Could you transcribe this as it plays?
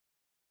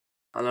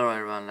Hello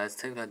everyone, let's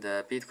take a look at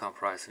the Bitcoin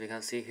price. We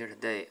can see here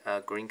today a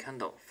green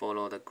candle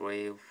follow the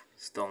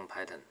gravestone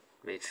pattern,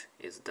 which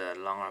is the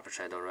long upper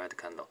shadow red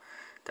candle.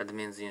 That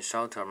means in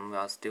short term we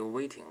are still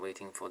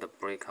waiting for the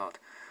breakout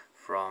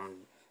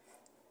from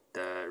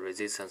the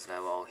resistance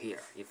level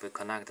here. If we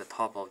connect the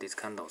top of these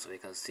candles, we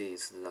can see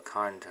it's the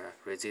current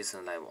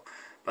resistance level.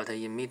 But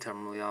in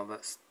midterm, we are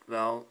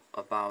well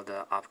above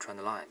the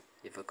uptrend line.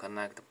 If we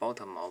connect the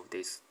bottom of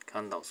these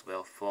candles,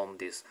 will form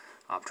this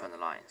uptrend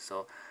line.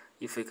 So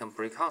if we can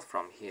break out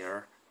from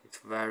here, it's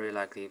very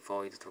likely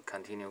for it to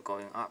continue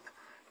going up,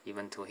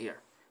 even to here.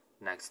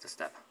 Next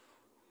step.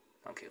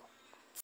 Thank you.